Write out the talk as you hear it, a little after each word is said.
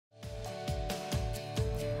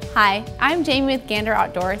Hi, I'm Jamie with Gander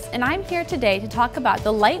Outdoors, and I'm here today to talk about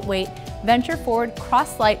the lightweight, venture-forward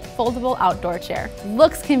Crosslite Foldable Outdoor Chair.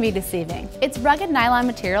 Looks can be deceiving. Its rugged nylon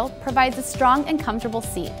material provides a strong and comfortable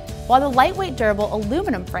seat, while the lightweight durable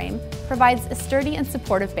aluminum frame provides a sturdy and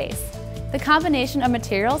supportive base. The combination of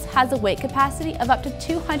materials has a weight capacity of up to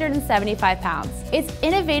 275 pounds. Its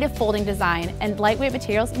innovative folding design and lightweight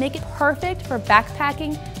materials make it perfect for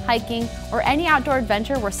backpacking, hiking, or any outdoor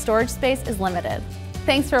adventure where storage space is limited.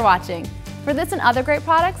 Thanks for watching. For this and other great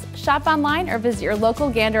products, shop online or visit your local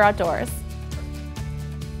Gander Outdoors.